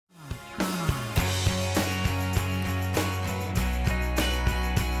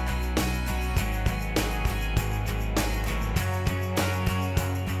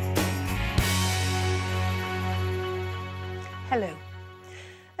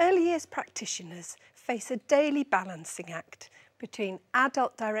Early years practitioners face a daily balancing act between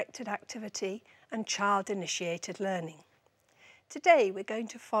adult-directed activity and child-initiated learning. Today we're going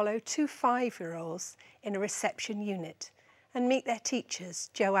to follow two 5-year-olds in a reception unit and meet their teachers,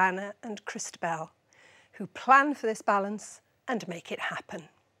 Joanna and Christabel, who plan for this balance and make it happen.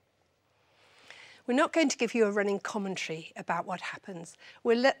 We're not going to give you a running commentary about what happens.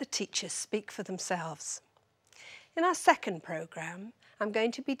 We'll let the teachers speak for themselves. In our second programme, I'm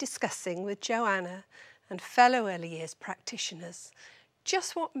going to be discussing with Joanna and fellow early years practitioners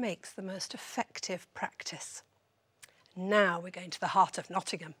just what makes the most effective practice. Now we're going to the heart of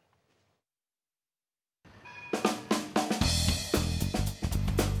Nottingham.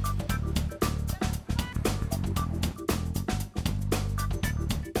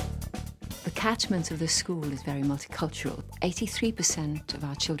 The catchment of the school is very multicultural. 83% of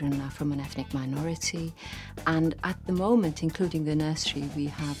our children are from an ethnic minority, and at the moment, including the nursery, we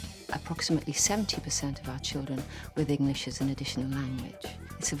have approximately 70% of our children with English as an additional language.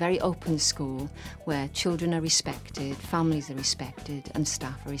 It's a very open school where children are respected, families are respected, and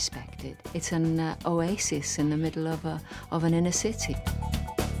staff are respected. It's an oasis in the middle of an inner city.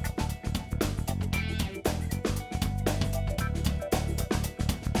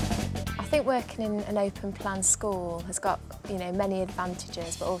 I think working in an open plan school has got, many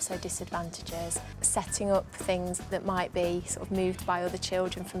advantages but also disadvantages. Setting up things that might be sort of moved by other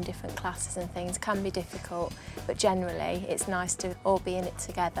children from different classes and things can be difficult, but generally it's nice to all be in it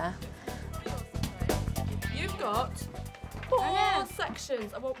together. You've got 4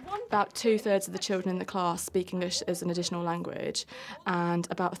 sections. About 2/3 of the children in the class speak English as an additional language, and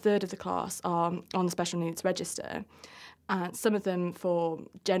about 1/3 of the class are on the special needs register. And some of them for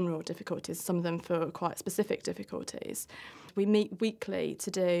general difficulties, some of them for quite specific difficulties. We meet weekly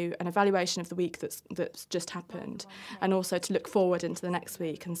to do an evaluation of the week that's just happened, and also to look forward into the next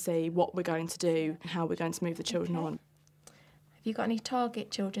week and see what we're going to do and how we're going to move the children on. Have you got any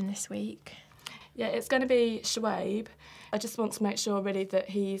target children this week? Yeah, it's going to be Shoaib. I just want to make sure really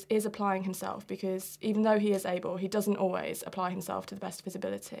that he is applying himself, because even though he is able, he doesn't always apply himself to the best of his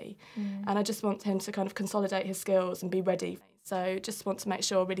ability. And I just want him to kind of consolidate his skills and be ready. So just want to make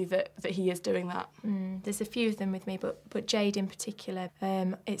sure really that he is doing that. There's a few of them with me, but Jade in particular,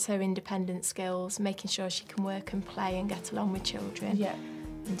 it's her independent skills, making sure she can work and play and get along with children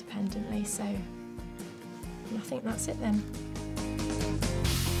independently. So I think that's it then.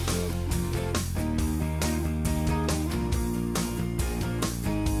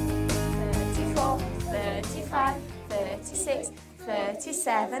 35, 36,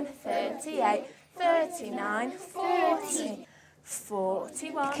 37, 38, 39, 40,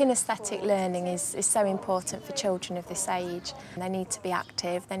 41. Kinesthetic learning is so important for children of this age. They need to be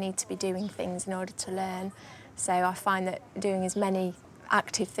active, they need to be doing things in order to learn. So I find that doing as many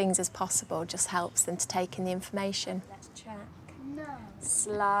active things as possible just helps them to take in the information. Let's check. No.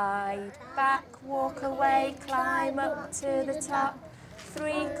 Slide back, walk away, climb up to the top.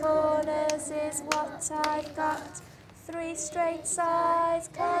 3 corners is what I've got. 3 straight sides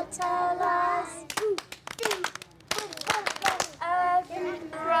can't tell us. A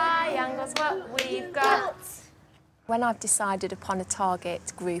triangle's what we've got. When I've decided upon a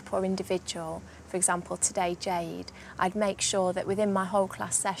target group or individual, for example today Jade, I'd make sure that within my whole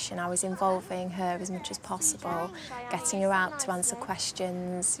class session I was involving her as much as possible, getting her out to answer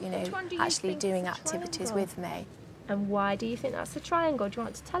questions, actually doing activities with me. And why do you think that's a triangle? Do you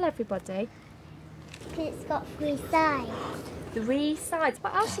want to tell everybody? Because it's got 3 sides. 3 sides.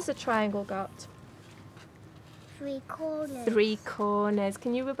 What else has a triangle got? 3 corners. 3 corners.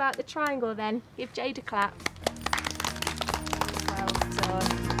 Can you rub out the triangle then? Give Jade a clap. Well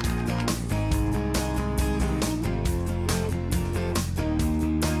done.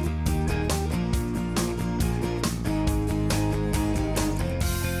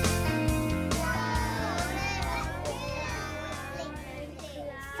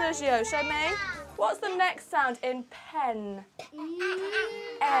 Sergio, show me. What's the next sound in pen?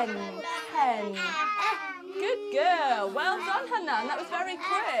 N. Pen. Good girl. Well done, Hanan. That was very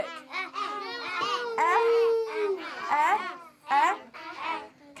quick.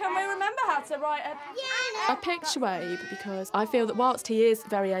 Can we remember how to write a... I picked Shoaib because I feel that whilst he is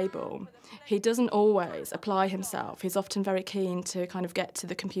very able, he doesn't always apply himself. He's often very keen to kind of get to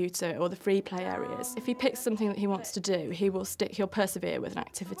the computer or the free play areas. If he picks something that he wants to do, he'll persevere with an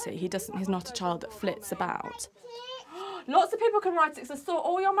activity. He's not a child that flits about. Lots of people can write it. So saw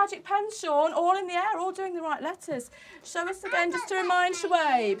all your magic pens, Sean, all in the air, all doing the right letters. Show us again, just to remind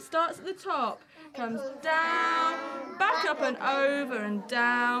Shoaib. Starts at the top, comes down, back up and over and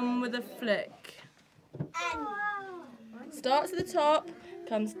down with a flick. Starts at the top,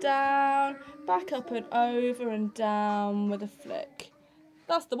 Comes down, back up and over and down with a flick.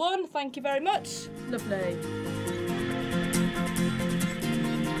 That's the one, thank you very much. Lovely.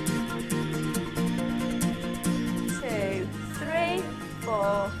 Two, three,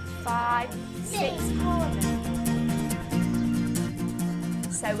 4, 5, 6 corners.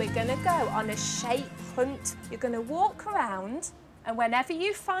 So we're going to go on a shape hunt. You're going to walk around, and whenever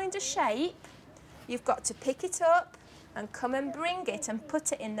you find a shape, you've got to pick it up and come and bring it and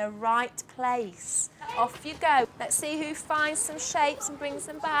put it in the right place. Off you go. Let's see who finds some shapes and brings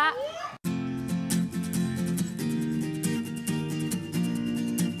them back.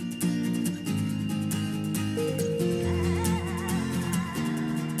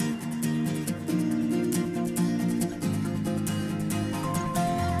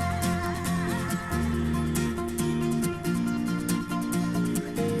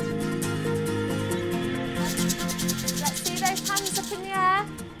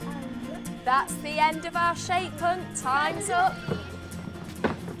 That's the end of our shape hunt. Time's up.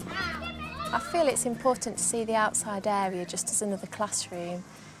 I feel it's important to see the outside area just as another classroom.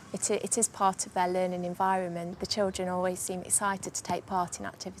 It is part of their learning environment. The children always seem excited to take part in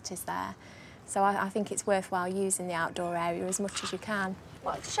activities there. So I think it's worthwhile using the outdoor area as much as you can.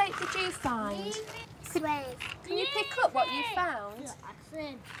 What shape did you find? Square. Can you pick up what you found?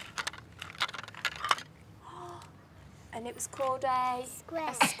 And it was called a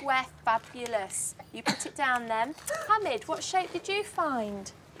Square. A square. Fabulous. You put it down then. Hamid, what shape did you find?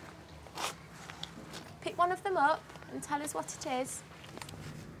 Pick one of them up and tell us what it is.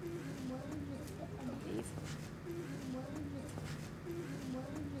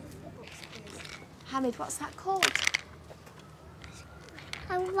 Hamid, what's that called?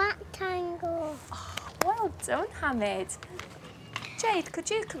 A rectangle. Oh, well done, Hamid. Jade, could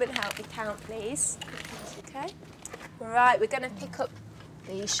you come and help me count, please? Okay. Right, we're going to pick up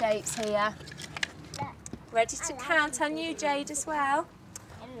these shapes here. Ready to count on you, Jade, as well?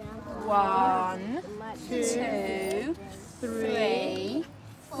 1, 2, 3,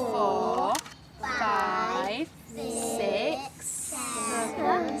 4, 5, 6,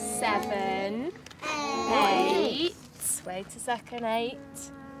 7, 8. Wait a second, 8,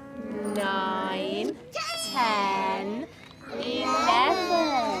 9, 10,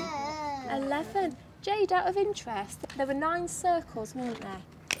 11. 11. Jade, out of interest, there were 9 circles, weren't there?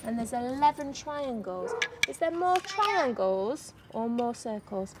 And there's 11 triangles. Is there more triangles or more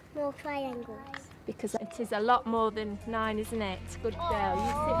circles? More triangles. Because it is a lot more than 9, isn't it? Good girl,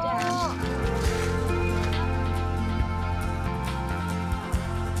 you sit down.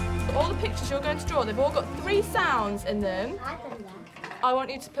 All the pictures you're going to draw, they've all got 3 sounds in them. I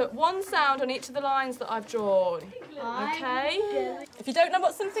want you to put 1 sound on each of the lines that I've drawn. Okay? If you don't know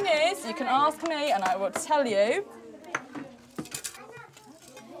what something is, you can ask me and I will tell you.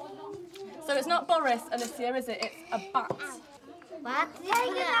 So it's not Boris, Alicia, is it? It's a bat. What?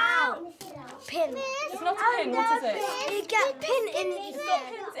 Take it out. Pin. It's not a pin, what is it? You get pin in it. It's got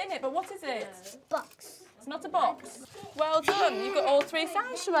pins in it, but what is it? Box. It's not a box. Well done, you've got all 3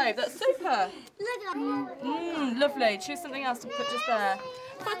 sounds, Shoaib. That's super. Look at Lovely. Choose something else to put just there.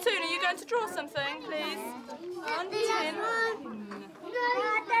 Platoon, are you going to draw something, please?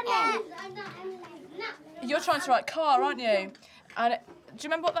 You're trying to write car, aren't you? And do you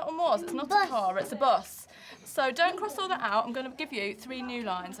remember what that one was? It's not a car, it's a bus. So don't cross all that out. I'm going to give you 3 new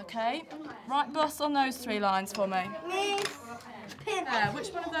lines, okay? Write bus on those 3 lines for me. Which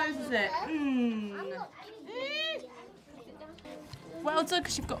one of those is it? Well done,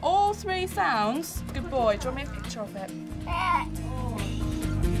 because you've got all 3 sounds. Good boy. Draw me a picture of it.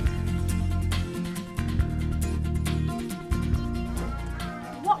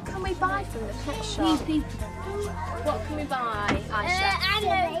 What can we buy from the pet shop? What can we buy,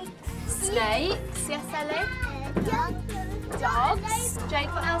 Aisha? Snakes, yes, Ellie? Dogs. Jade,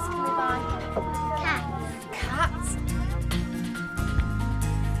 what else can we buy? Cats.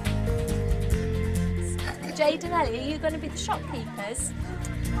 Jade and Ellie, are you going to be the shopkeepers?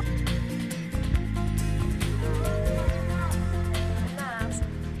 Mouse.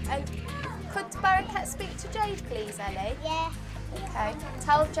 Could Barakat speak to Jade, please, Ellie? Yeah. Okay.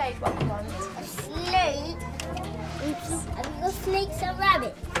 Tell Jade what you want. A snake. Have you got snakes and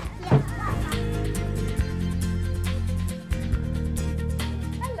rabbits?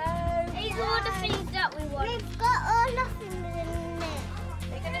 Hello. These are all the things that we want. We've got all nothing in there.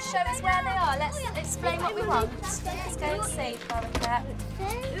 Are you going to show us where they are? Let's explain what we want. Let's go and see, Barakat.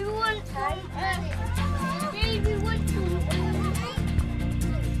 We want we want to.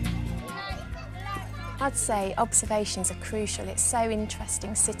 I'd say observations are crucial. It's so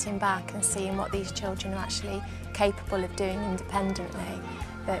interesting sitting back and seeing what these children are actually capable of doing independently.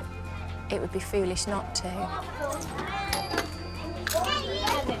 that it would be foolish not to.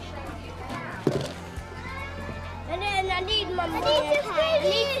 And then I need my money. I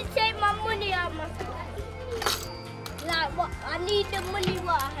need to take my money out my... Like what? I need the money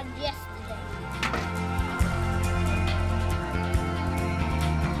what I had yesterday.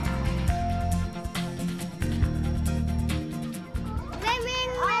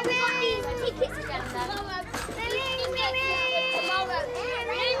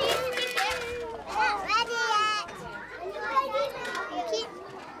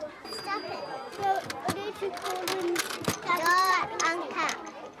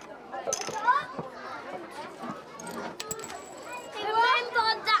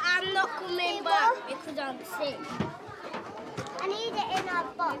 Because I'm sick. I need it in our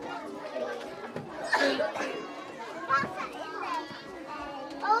box.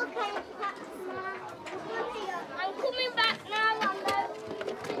 Okay, I'm coming back now, Mama.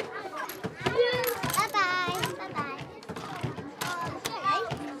 Bye-bye. Bye-bye.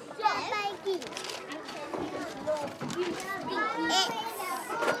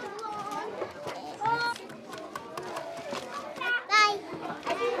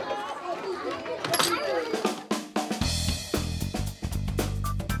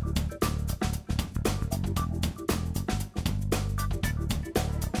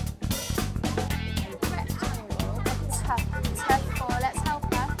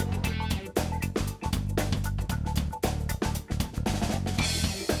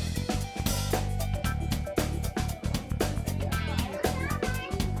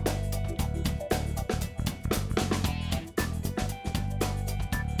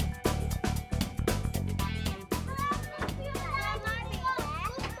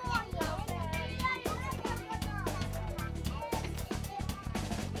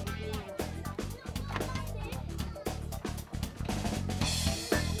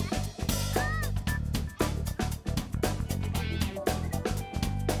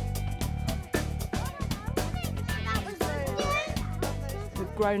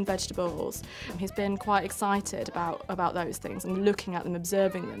 Grown vegetables. He's been quite excited about those things and looking at them,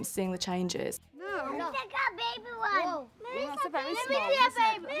 observing them, seeing the changes. No. Look at baby one. Well, that's a very small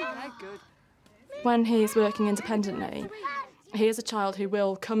one. Good. When he's working independently, he is a child who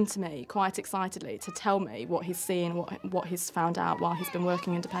will come to me quite excitedly to tell me what he's seen, what he's found out while he's been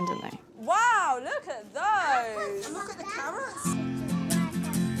working independently. Wow, look at those! And look at the carrots.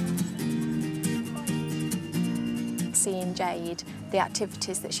 Seeing Jade, the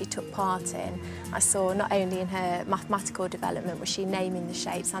activities that she took part in, I saw not only in her mathematical development was she naming the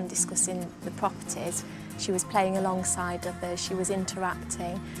shapes and discussing the properties, she was playing alongside others, she was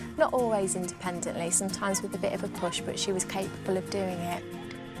interacting, not always independently, sometimes with a bit of a push, but she was capable of doing it.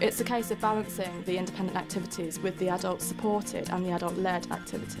 It's a case of balancing the independent activities with the adult-supported and the adult-led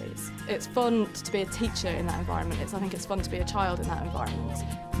activities. It's fun to be a teacher in that environment. I think it's fun to be a child in that environment.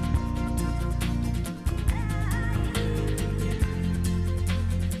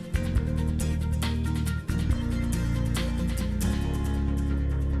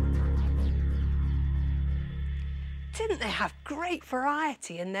 Didn't they have great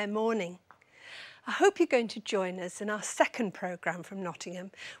variety in their morning? I hope you're going to join us in our second programme from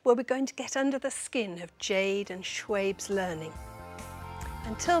Nottingham, where we're going to get under the skin of Jade and Schwabe's learning.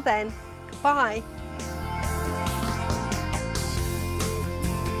 Until then, goodbye.